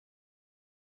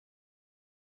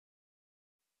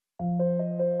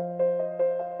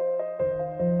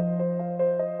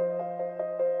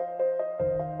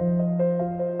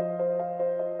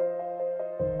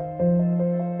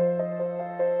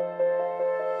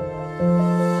When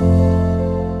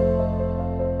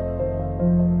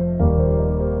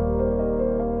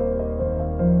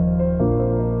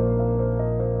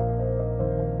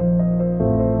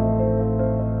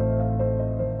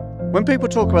people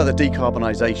talk about the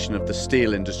decarbonisation of the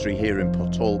steel industry here in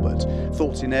Port Talbot,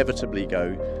 thoughts inevitably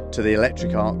go to the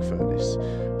electric arc furnace,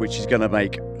 which is going to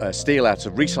make steel out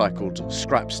of recycled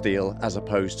scrap steel as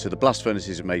opposed to the blast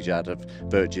furnaces made out of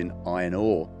virgin iron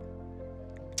ore.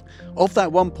 Of that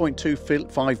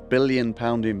 £1.25 billion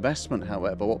investment,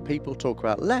 however, what people talk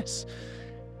about less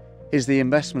is the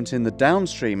investment in the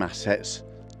downstream assets,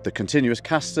 the continuous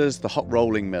casters, the hot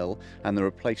rolling mill, and the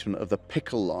replacement of the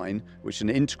Pickle Line, which is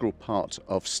an integral part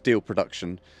of steel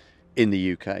production in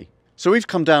the UK. So we've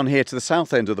come down here to the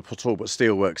south end of the Port Talbot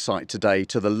Steelworks site today,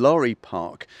 to the lorry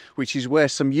park, which is where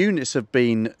some units have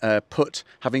been put,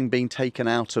 having been taken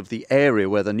out of the area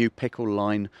where the new Pickle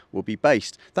Line will be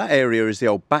based. That area is the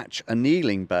old Batch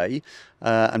Annealing Bay.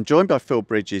 I'm joined by Phil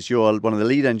Bridges. You're one of the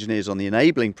lead engineers on the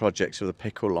enabling projects of the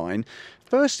Pickle Line.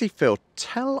 Firstly, Phil,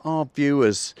 tell our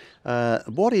viewers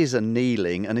what is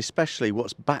annealing, and especially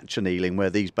what's batch annealing, where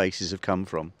these bases have come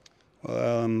from.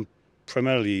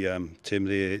 Primarily, Tim,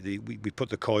 we put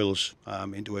the coils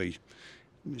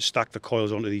stack the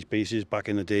coils onto these bases back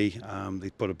in the day.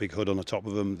 They'd put a big hood on the top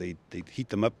of them, they'd heat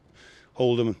them up,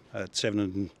 hold them at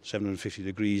 750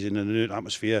 degrees in an inert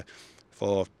atmosphere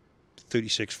for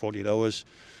 36, 48 hours,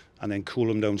 and then cool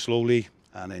them down slowly,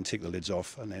 and then take the lids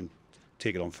off, and then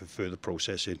take it on for further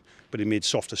processing. But it made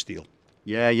softer steel.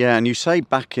 Yeah, and you say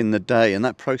back in the day, and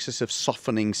that process of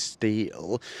softening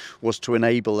steel was to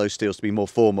enable those steels to be more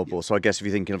formable. Yeah. So I guess if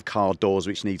you're thinking of car doors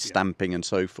which need stamping and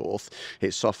so forth,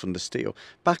 it softened the steel.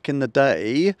 Back in the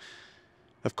day,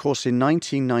 of course, in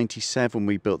 1997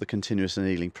 we built the continuous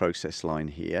annealing process line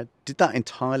here. Did that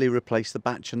entirely replace the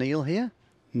batch anneal here?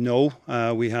 No,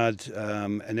 we had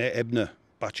an Ebner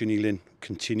batch annealing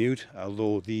continued,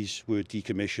 although these were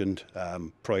decommissioned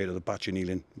prior to the batch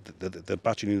annealing, the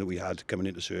batch annealing that we had coming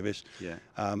into service. Yeah.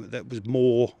 That was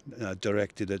more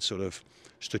directed at sort of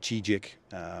strategic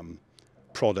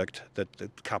product that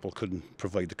Capel couldn't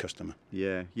provide the customer.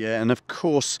 Yeah, and of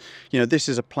course, you know, this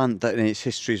is a plant that in its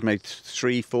history has made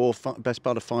 3, 4, best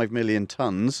part of 5 million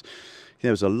tonnes. There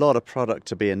was a lot of product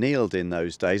to be annealed in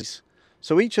those days.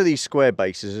 So each of these square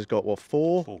bases has got, what,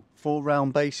 four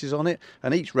round bases on it?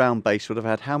 And each round base would have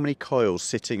had how many coils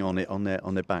sitting on it on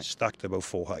their back? Stacked about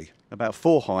 4 high. About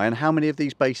 4 high. And how many of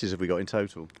these bases have we got in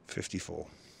total? 54.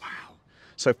 Wow.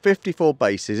 So 54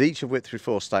 bases, each of which through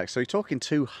 4 stacks. So you're talking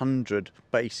 200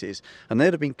 bases. And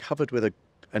they'd have been covered with an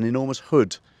enormous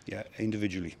hood. Yeah,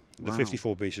 individually. The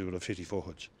 54 bases would have 54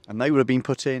 hoods. And they would have been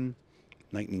put in?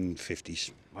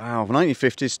 1950s. Wow,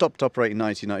 1950s, stopped operating in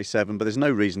 1997, but there's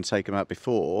no reason to take them out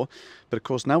before. But of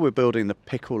course, now we're building the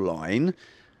Pickle Line.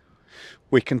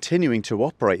 We're continuing to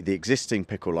operate the existing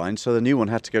Pickle Line, so the new one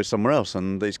had to go somewhere else,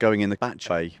 and it's going in the batch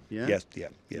bay. Yeah? Yes,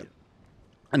 yeah.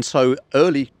 And so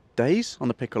early days on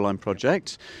the Pickle Line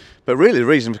project, but really the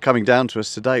reason for coming down to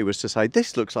us today was to say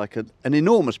this looks like an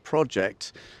enormous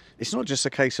project. It's not just a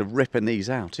case of ripping these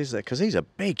out, is there? Because these are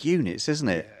big units, isn't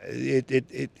it?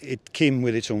 It came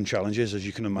with its own challenges, as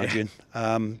you can imagine,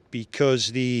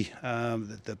 because the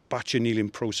batch annealing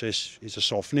process is a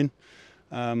softening.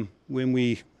 When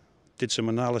we did some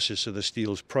analysis of the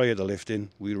steels prior to lifting,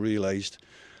 we realised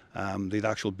the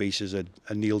actual bases had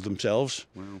annealed themselves.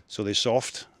 Wow. So they're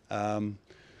soft.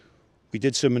 We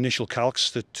did some initial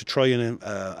calcs to try and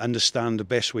understand the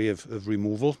best way of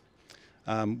removal.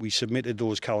 We submitted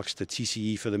those calcs to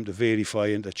TCE for them to verify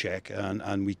and to check,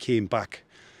 and we came back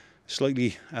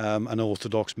slightly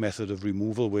unorthodox method of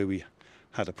removal, where we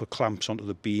had to put clamps onto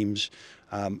the beams,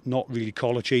 not really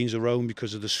collar chains around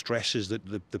because of the stresses that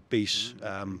the base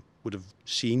would have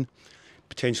seen,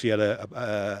 potentially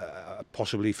at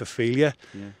possibly for failure.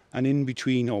 Yeah. And in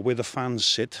between, or where the fans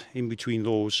sit, in between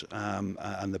those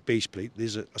and the base plate,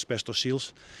 there's asbestos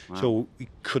seals. Wow. So we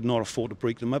could not afford to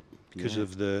break them up because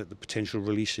of the potential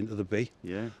release into the bay.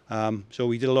 Yeah. So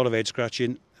we did a lot of head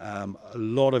scratching. A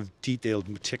lot of detailed,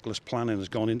 meticulous planning has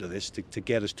gone into this to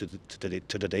get us to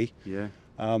today. Yeah.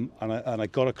 And I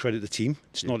got to credit the team.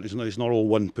 It's not all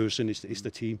one person. It's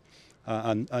the team,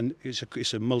 and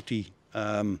it's a multi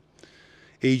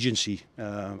agency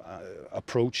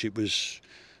approach. It was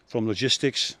from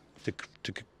logistics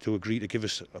to agree to give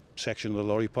us a section of the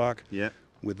lorry park. Yeah.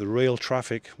 With the rail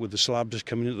traffic, with the slabs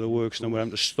coming into the works, and then we're having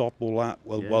to stop all that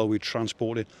while we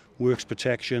transport it. Works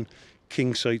protection,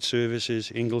 King site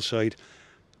services, Ingleside,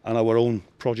 and our own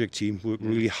project team worked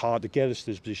really hard to get us to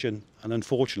this position. And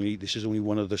unfortunately, this is only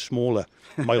one of the smaller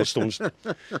milestones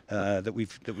that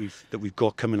we've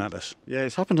got coming at us. Yeah,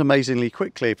 it's happened amazingly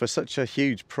quickly for such a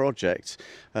huge project.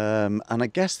 And I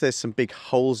guess there's some big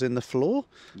holes in the floor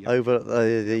over at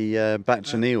the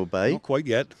Batch Annealing Bay. Not quite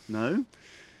yet. No.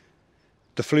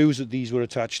 The flues that these were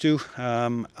attached to,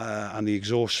 and the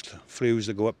exhaust flues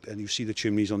that go up, and you see the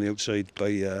chimneys on the outside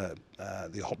by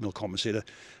the hot mill compensator,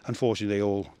 unfortunately they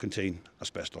all contain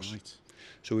asbestos. Right.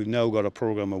 So we've now got a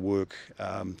programme of work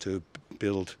to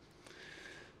build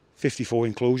 54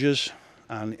 enclosures,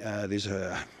 and there's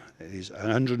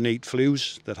 108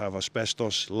 flues that have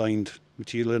asbestos lined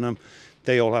material in them.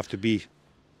 They all have to be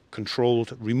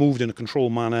controlled, removed in a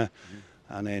controlled manner,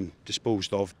 and then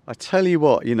disposed of. I tell you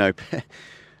what, you know,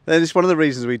 it's one of the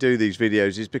reasons we do these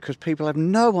videos is because people have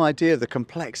no idea of the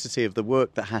complexity of the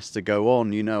work that has to go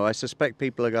on. You know, I suspect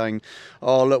people are going,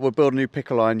 oh, look, we're building a new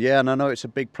pickle line. Yeah, and I know it's a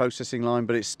big processing line,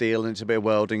 but it's steel and it's a bit of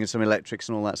welding and some electrics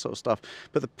and all that sort of stuff.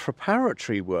 But the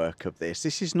preparatory work of this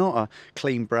is not a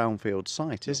clean brownfield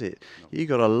site, is it? No. You've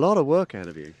got a lot of work ahead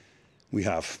of you. We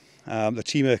have. The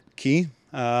team are keen,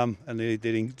 and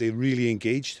they're really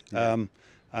engaged. Yeah.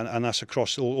 And that's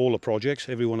across all the projects.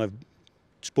 Everyone I've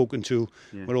spoken to,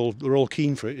 we're all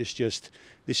keen for it. It's just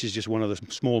this is just one of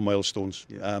the small milestones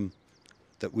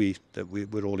that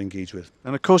we're all engaged with.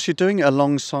 And of course, you're doing it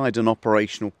alongside an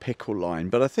operational pickle line,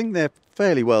 but I think they're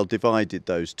fairly well divided,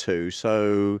 those two.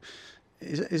 So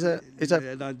is that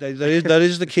that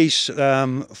is the case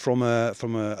from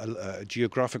a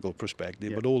geographical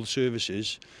perspective? But all the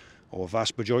services, or a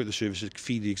vast majority of the services that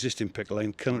feed the existing pickle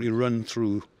line, currently run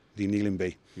through the Annealing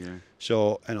Bay. Yeah.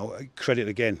 So, you know, credit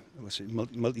again, it was a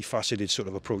multifaceted sort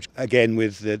of approach. Again,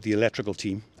 with the electrical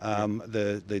team,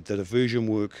 the diversion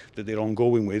work that they're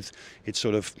ongoing with, it's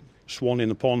sort of swan in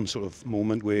the pond sort of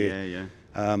moment where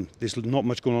there's not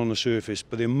much going on the surface,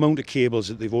 but the amount of cables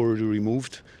that they've already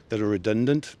removed that are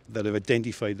redundant, that have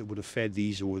identified that would have fed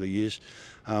these over the years.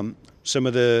 Some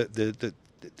of the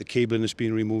cabling has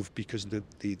been removed because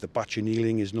the batch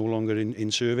annealing is no longer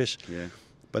in service. Yeah.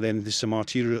 But then there's some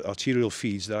arterial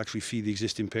feeds that actually feed the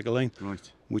existing pickle line,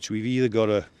 which we've either got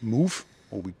to move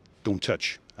or we don't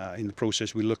touch. In the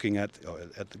process, we're looking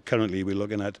currently we're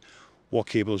looking at what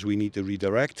cables we need to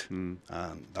redirect.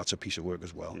 That's a piece of work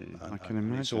as well. Yeah, I can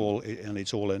imagine.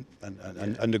 It's all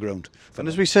underground. And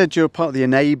as we said, you're part of the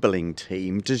enabling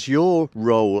team. Does your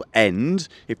role end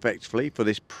effectively for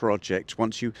this project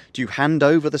once do you hand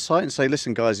over the site and say,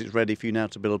 listen, guys, it's ready for you now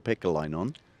to build a pickle line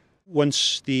on?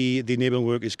 Once the enabling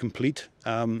work is complete,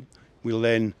 we'll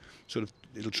then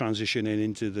it'll transition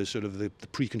into the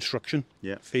pre-construction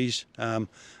phase, and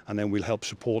then we'll help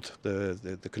support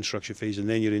the construction phase, and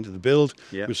then you're into the build.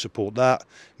 We'll support that.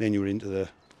 Then you're into the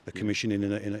commissioning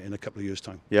in a couple of years'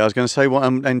 time. Yeah, I was going to say,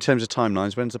 in terms of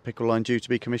timelines, when's the pickle line due to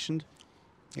be commissioned?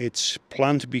 It's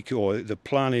planned to be, or the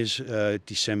plan is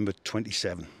December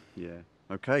 27. Yeah.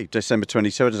 Okay, December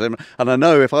 27. And I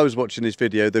know if I was watching this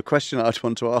video, the question I'd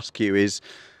want to ask you is,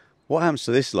 what happens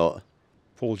to this lot?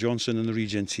 Paul Johnson and the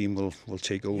regen team will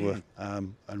take over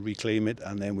and reclaim it,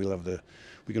 and then we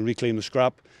can reclaim the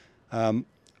scrap.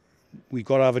 We've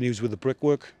got avenues with the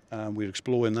brickwork. We're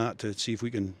exploring that to see if we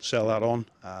can sell that on.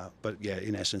 But yeah,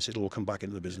 in essence, it'll all come back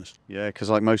into the business. Yeah, because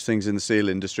like most things in the steel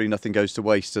industry, nothing goes to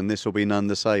waste, and this will be none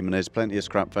the same. And there's plenty of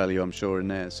scrap value, I'm sure, in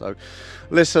there. So,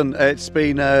 listen, it's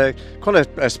been quite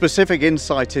a specific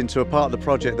insight into a part of the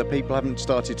project that people haven't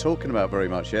started talking about very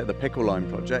much yet, the Pickle Line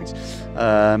project.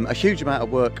 A huge amount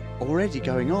of work already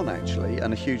going on, actually,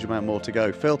 and a huge amount more to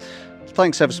go. Phil,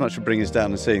 thanks ever so much for bringing us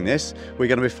down and seeing this. We're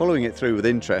going to be following it through with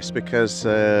interest because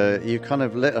you kind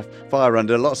of lit a fire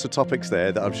under lots of topics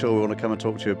there that I'm sure we want to come and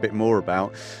talk to you a bit more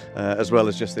about, as well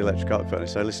as just the electric arc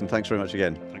furnace. So listen, thanks very much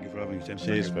again. Thank you for having me, Tim.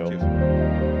 Cheers, Phil.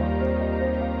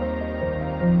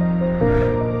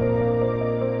 Cheers.